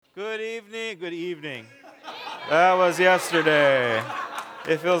Good evening. Good evening. That was yesterday.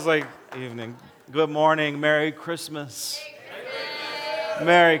 It feels like evening. Good morning. Merry Christmas.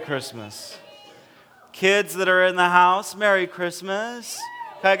 Merry Christmas. Kids that are in the house, Merry Christmas.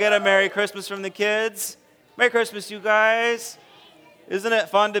 Can I get a Merry Christmas from the kids? Merry Christmas, you guys. Isn't it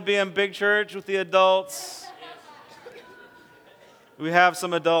fun to be in big church with the adults? We have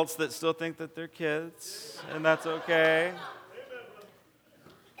some adults that still think that they're kids, and that's okay.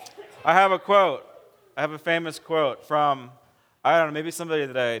 I have a quote. I have a famous quote from, I don't know, maybe somebody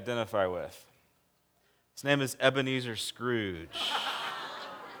that I identify with. His name is Ebenezer Scrooge.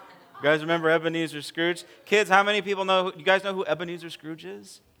 You guys remember Ebenezer Scrooge? Kids, how many people know, you guys know who Ebenezer Scrooge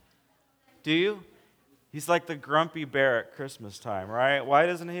is? Do you? He's like the grumpy bear at Christmas time, right? Why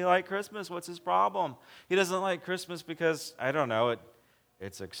doesn't he like Christmas? What's his problem? He doesn't like Christmas because, I don't know,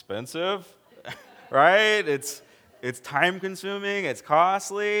 it's expensive, right? It's time consuming, it's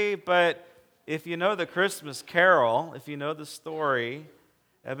costly, but if you know the Christmas carol, if you know the story,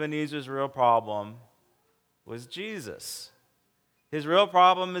 Ebenezer's real problem was Jesus. His real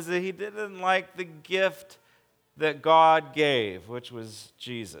problem is that he didn't like the gift that God gave, which was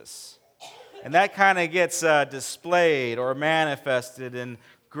Jesus. And that kind of gets displayed or manifested in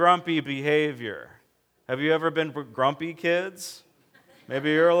grumpy behavior. Have you ever been grumpy, kids? Maybe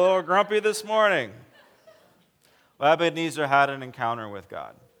you're a little grumpy this morning. Well, Ebenezer had an encounter with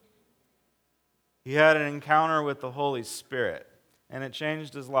God. He had an encounter with the Holy Spirit, and it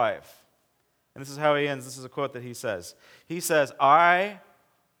changed his life. And this is how he ends. This is a quote that he says. He says, "I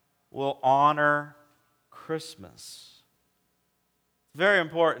will honor Christmas." Very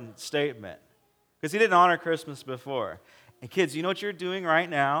important statement, because he didn't honor Christmas before. And kids, you know what you're doing right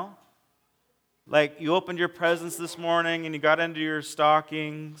now? Like, you opened your presents this morning, and you got into your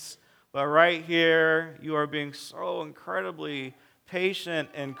stockings. But right here, you are being so incredibly patient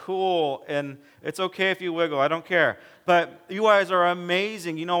and cool, and it's okay if you wiggle, I don't care. But you guys are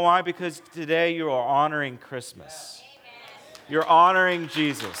amazing. You know why? Because today you are honoring Christmas. You're honoring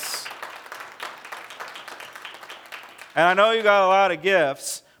Jesus. And I know you got a lot of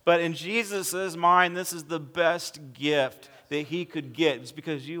gifts, but in Jesus' mind, this is the best gift that he could get. It's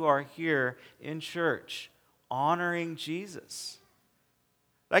because you are here in church, honoring Jesus.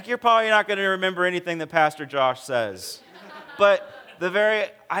 Like, you're probably not going to remember anything that Pastor Josh says. But the very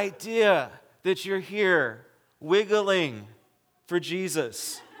idea that you're here wiggling for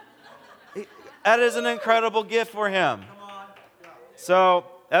Jesus, that is an incredible gift for him. So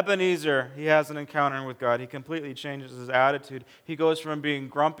Ebenezer, he has an encounter with God. He completely changes his attitude. He goes from being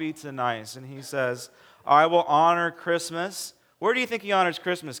grumpy to nice. And he says, I will honor Christmas. Where do you think he honors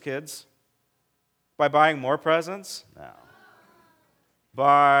Christmas, kids? By buying more presents? No.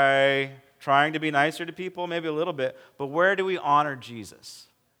 By trying to be nicer to people, maybe a little bit, but where do we honor Jesus?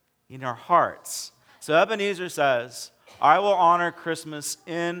 In our hearts. So Ebenezer says, I will honor Christmas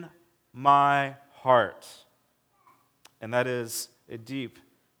in my heart. And that is a deep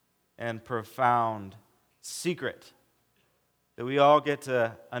and profound secret that we all get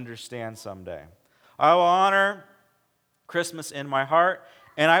to understand someday. I will honor Christmas in my heart,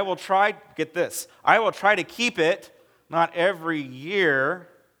 and I will try, get this, I will try to keep it not every year,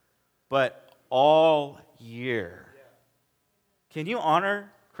 but all year. Can you honor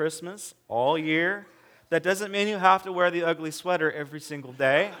Christmas all year? That doesn't mean you have to wear the ugly sweater every single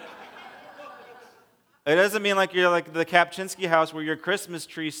day. It doesn't mean like you're like the Kapchinsky house where your Christmas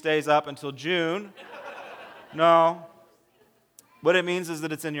tree stays up until June. No. What it means is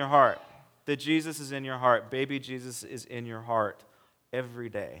that it's in your heart. That Jesus is in your heart. Baby Jesus is in your heart every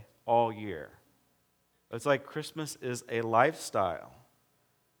day, all year. It's like Christmas is a lifestyle.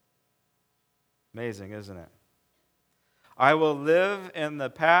 Amazing, isn't it? I will live in the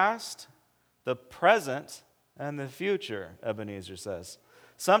past, the present, and the future, Ebenezer says.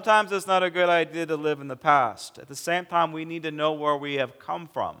 Sometimes it's not a good idea to live in the past. At the same time, we need to know where we have come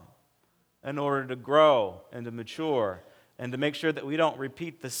from in order to grow and to mature and to make sure that we don't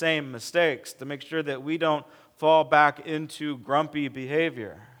repeat the same mistakes, to make sure that we don't fall back into grumpy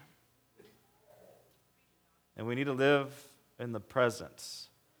behavior. And we need to live in the present.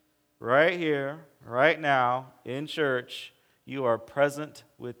 Right here, right now, in church, you are present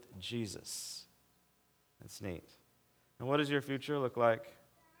with Jesus. That's neat. And what does your future look like?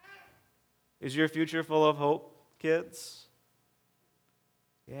 Is your future full of hope, kids?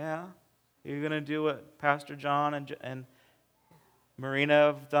 Yeah? You're going to do what Pastor John and Marina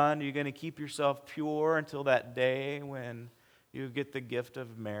have done? You're going to keep yourself pure until that day when you get the gift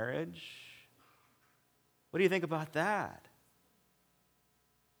of marriage? What do you think about that?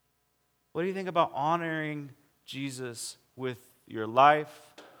 What do you think about honoring Jesus with your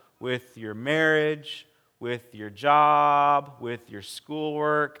life, with your marriage, with your job, with your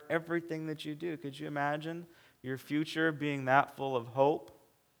schoolwork, everything that you do. Could you imagine your future being that full of hope?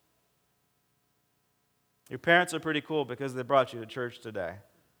 Your parents are pretty cool because they brought you to church today.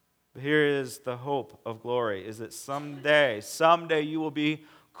 But here is the hope of glory, is that someday you will be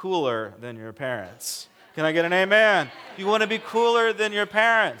cooler than your parents. Can I get an amen? You want to be cooler than your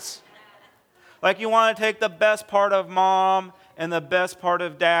parents. Like you want to take the best part of mom and the best part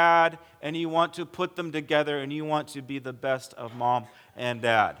of dad, and you want to put them together, and you want to be the best of mom and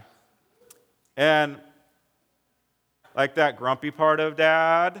dad. And like that grumpy part of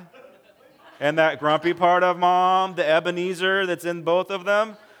dad and that grumpy part of mom, the Ebenezer that's in both of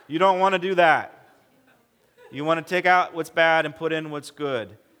them, you don't want to do that. You want to take out what's bad and put in what's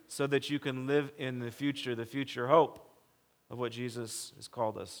good so that you can live in the future hope of what Jesus has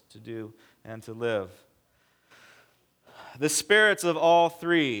called us to do and to live. The spirits of all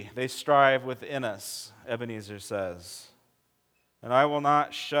three, they strive within us, Ebenezer says. And I will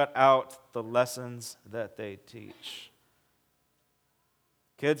not shut out the lessons that they teach.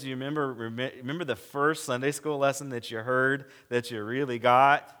 Kids, you remember the first Sunday school lesson that you heard, that you really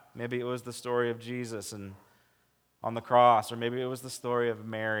got? Maybe it was the story of Jesus and on the cross, or maybe it was the story of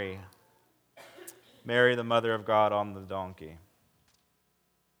Mary, the mother of God on the donkey.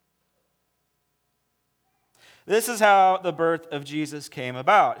 This is how the birth of Jesus came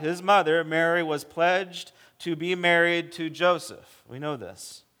about. His mother, Mary, was pledged to be married to Joseph. We know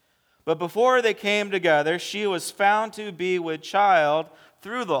this. But before they came together, she was found to be with child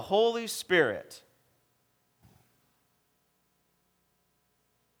through the Holy Spirit.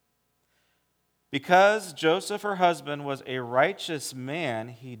 Because Joseph, her husband, was a righteous man,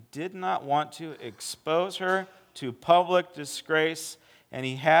 he did not want to expose her to public disgrace, and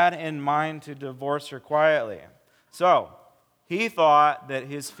he had in mind to divorce her quietly. So, he thought that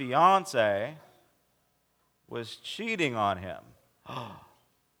his fiancée was cheating on him.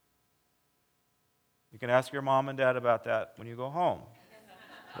 You can ask your mom and dad about that when you go home.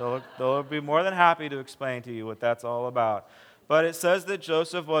 They'll be more than happy to explain to you what that's all about. But it says that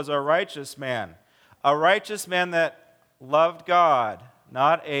Joseph was a righteous man that loved God,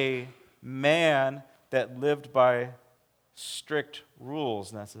 not a man that lived by strict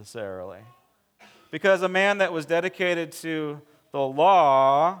rules necessarily. Because a man that was dedicated to the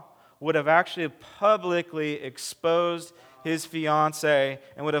law would have actually publicly exposed his fiancée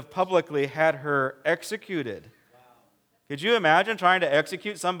and would have publicly had her executed. Could you imagine trying to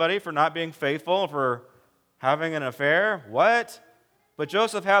execute somebody for not being faithful, for having an affair? What? But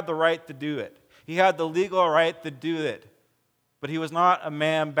Joseph had the right to do it. He had the legal right to do it. But he was not a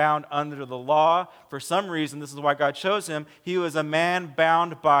man bound under the law. For some reason, this is why God chose him. He was a man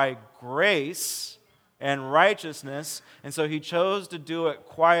bound by grace and righteousness. And so he chose to do it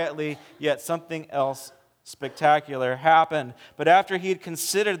quietly, yet something else spectacular happened. But after he had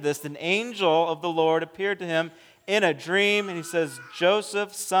considered this, an angel of the Lord appeared to him in a dream, and he says,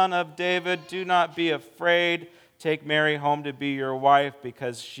 Joseph, son of David, do not be afraid. Take Mary home to be your wife,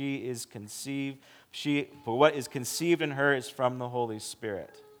 because she is conceived. For what is conceived in her is from the Holy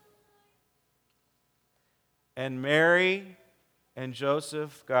Spirit. And Mary and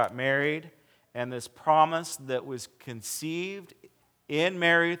Joseph got married, and this promise that was conceived in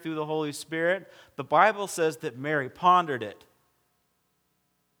Mary through the Holy Spirit, the Bible says that Mary pondered it.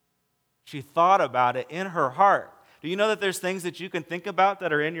 She thought about it in her heart. Do you know that there's things that you can think about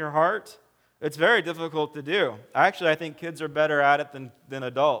that are in your heart? It's very difficult to do. Actually, I think kids are better at it than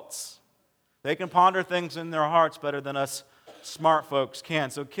adults. They can ponder things in their hearts better than us smart folks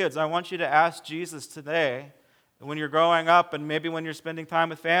can. So kids, I want you to ask Jesus today, when you're growing up and maybe when you're spending time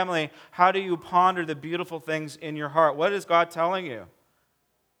with family, how do you ponder the beautiful things in your heart? What is God telling you?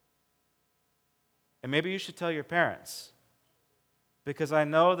 And maybe you should tell your parents. Because I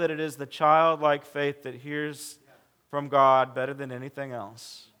know that it is the childlike faith that hears from God better than anything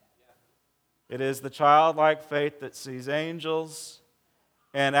else. It is the childlike faith that sees angels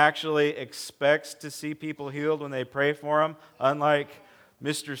and actually expects to see people healed when they pray for them, unlike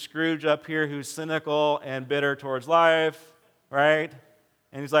Mr. Scrooge up here who's cynical and bitter towards life, right?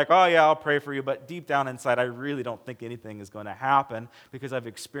 And he's like, oh yeah, I'll pray for you, but deep down inside, I really don't think anything is going to happen because I've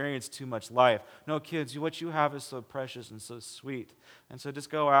experienced too much life. No, kids, what you have is so precious and so sweet. And so just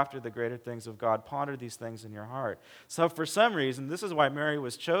go after the greater things of God. Ponder these things in your heart. So for some reason, this is why Mary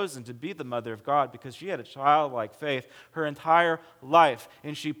was chosen to be the mother of God, because she had a childlike faith her entire life,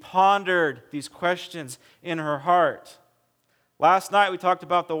 and she pondered these questions in her heart. Last night, we talked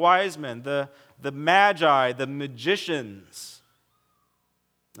about the wise men, the magi, the magicians.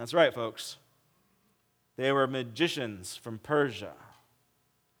 That's right, folks. They were magicians from Persia.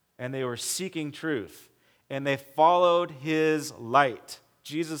 and they were seeking truth. And they followed his light,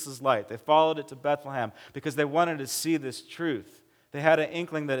 Jesus' light. They followed it to Bethlehem because they wanted to see this truth. They had an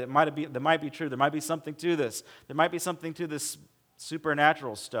inkling that that might be true. There might be something to this. There might be something to this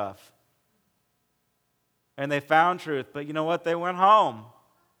supernatural stuff. And they found truth. But you know what? They went home.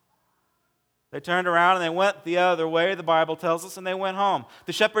 They turned around and they went the other way, the Bible tells us, and they went home.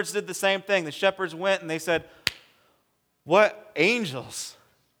 The shepherds did the same thing. The shepherds went and they said, "What angels?"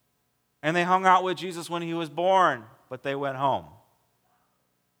 And they hung out with Jesus when he was born, but they went home.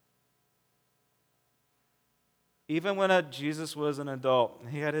 Even when Jesus was an adult,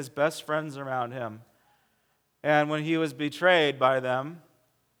 he had his best friends around him. And when he was betrayed by them,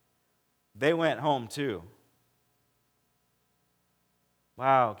 they went home too.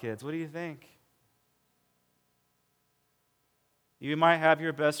 Wow, kids, what do you think? You might have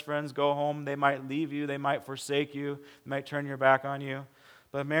your best friends go home. They might leave you. They might forsake you. They might turn your back on you.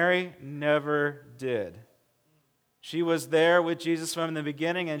 But Mary never did. She was there with Jesus from the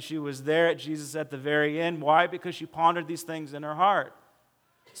beginning, and she was there at Jesus at the very end. Why? Because she pondered these things in her heart.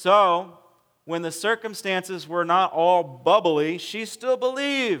 So, when the circumstances were not all bubbly, she still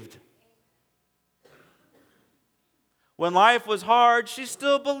believed. When life was hard, she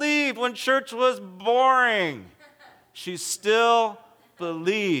still believed. When church was boring, she still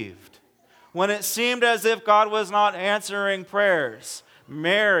believed. When it seemed as if God was not answering prayers,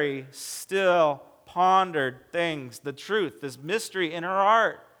 Mary still pondered things, the truth, this mystery in her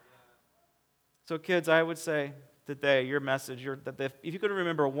heart. So kids, I would say today, your message, if you could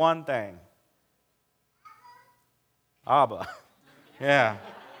remember one thing, Abba, yeah.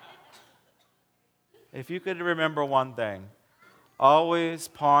 If you could remember one thing, always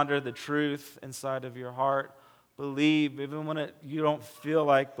ponder the truth inside of your heart. Believe, even when you don't feel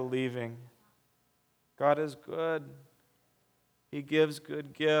like believing. God is good. He gives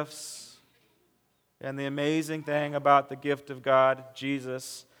good gifts. And the amazing thing about the gift of God,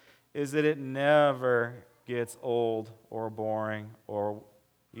 Jesus, is that it never gets old or boring, or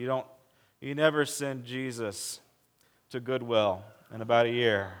you never send Jesus to Goodwill in about a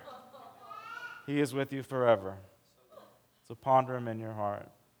year. He is with you forever. So ponder him in your heart.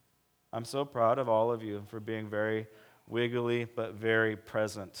 I'm so proud of all of you for being very wiggly but very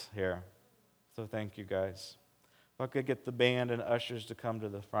present here. So thank you guys. If I could get the band and ushers to come to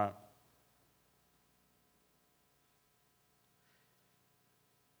the front.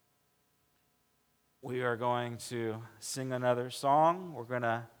 We are going to sing another song.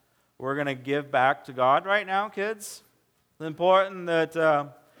 We're gonna give back to God right now, kids. It's important that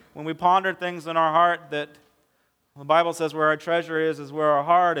when we ponder things in our heart, that the Bible says where our treasure is where our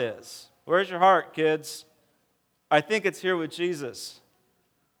heart is. Where's your heart, kids? I think it's here with Jesus.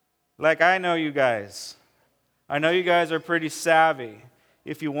 Like, I know you guys. I know you guys are pretty savvy.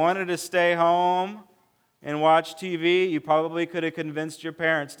 If you wanted to stay home and watch TV, you probably could have convinced your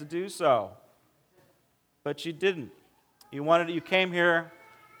parents to do so. But you didn't. You came here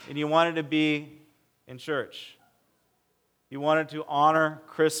and you wanted to be in church. You wanted to honor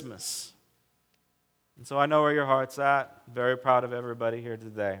Christmas. And so I know where your heart's at. Very proud of everybody here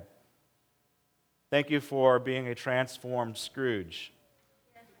today. Thank you for being a transformed Scrooge,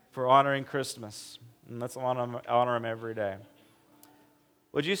 for honoring Christmas. And let's honor him every day.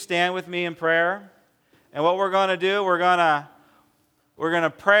 Would you stand with me in prayer? And what we're going to do, we're going to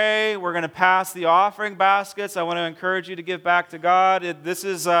pray. We're going to pass the offering baskets. I want to encourage you to give back to God. This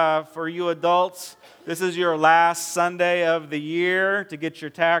is for you adults. This is your last Sunday of the year to get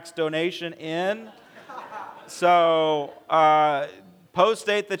your tax donation in. So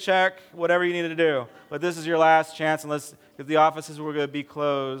post-date the check, whatever you need to do. But this is your last chance, because the offices were going to be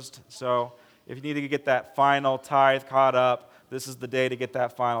closed. So if you need to get that final tithe caught up, this is the day to get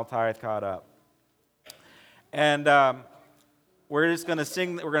that final tithe caught up. And we're just going to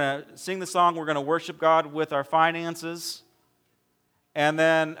sing. We're going to sing the song. We're going to worship God with our finances. And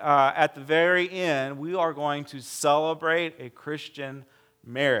then at the very end, we are going to celebrate a Christian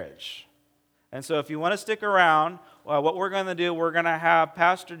marriage. And so if you want to stick around, what we're going to do, we're going to have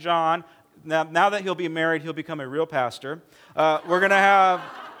Pastor John. Now that he'll be married, he'll become a real pastor. We're going to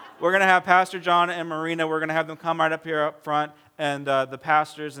have Pastor John and Marina. We're going to have them come right up here up front, and the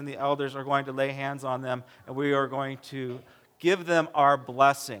pastors and the elders are going to lay hands on them, and we are going to give them our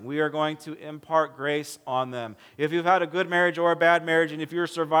blessing. We are going to impart grace on them. If you've had a good marriage or a bad marriage, and if you're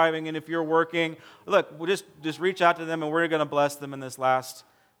surviving and if you're working, look, we'll just reach out to them, and we're going to bless them in this last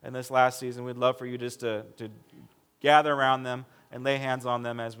season. We'd love for you just to gather around them and lay hands on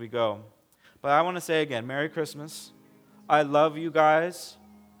them as we go. But I want to say again, Merry Christmas. I love you guys.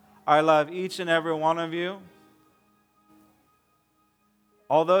 I love each and every one of you.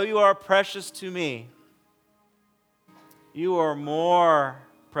 although you are precious to me, you are more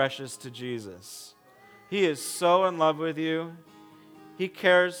precious to Jesus. He is so in love with you. He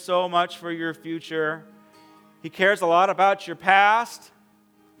cares so much for your future. He cares a lot about your past.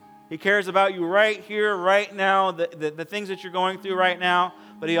 He cares about you right here, right now, the things that you're going through right now,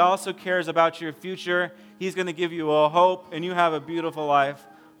 but He also cares about your future. He's going to give you a hope, and you have a beautiful life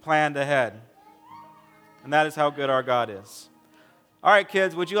planned ahead. And that is how good our God is. All right,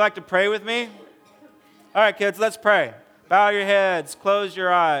 kids, would you like to pray with me? All right, kids, let's pray. Bow your heads, close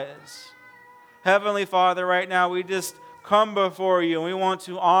your eyes. Heavenly Father, right now we just come before you, and we want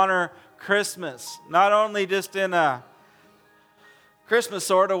to honor Christmas, not only just in a Christmas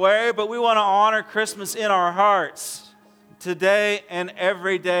sort of way, but we want to honor Christmas in our hearts today and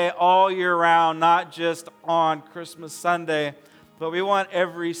every day, all year round, not just on Christmas Sunday, but we want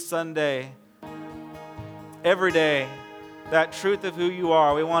every Sunday, every day, that truth of who you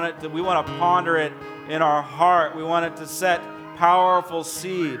are. We want to ponder it in our heart. We want it to set powerful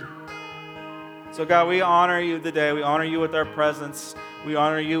seed. So God, we honor you today. We honor you with our presence. We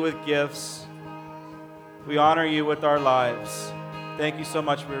honor you with gifts. We honor you with our lives. Thank you so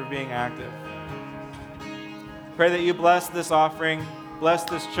much for being active. Pray that you bless this offering, bless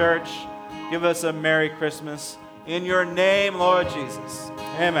this church. Give us a Merry Christmas. In your name, Lord Jesus.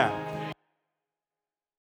 Amen.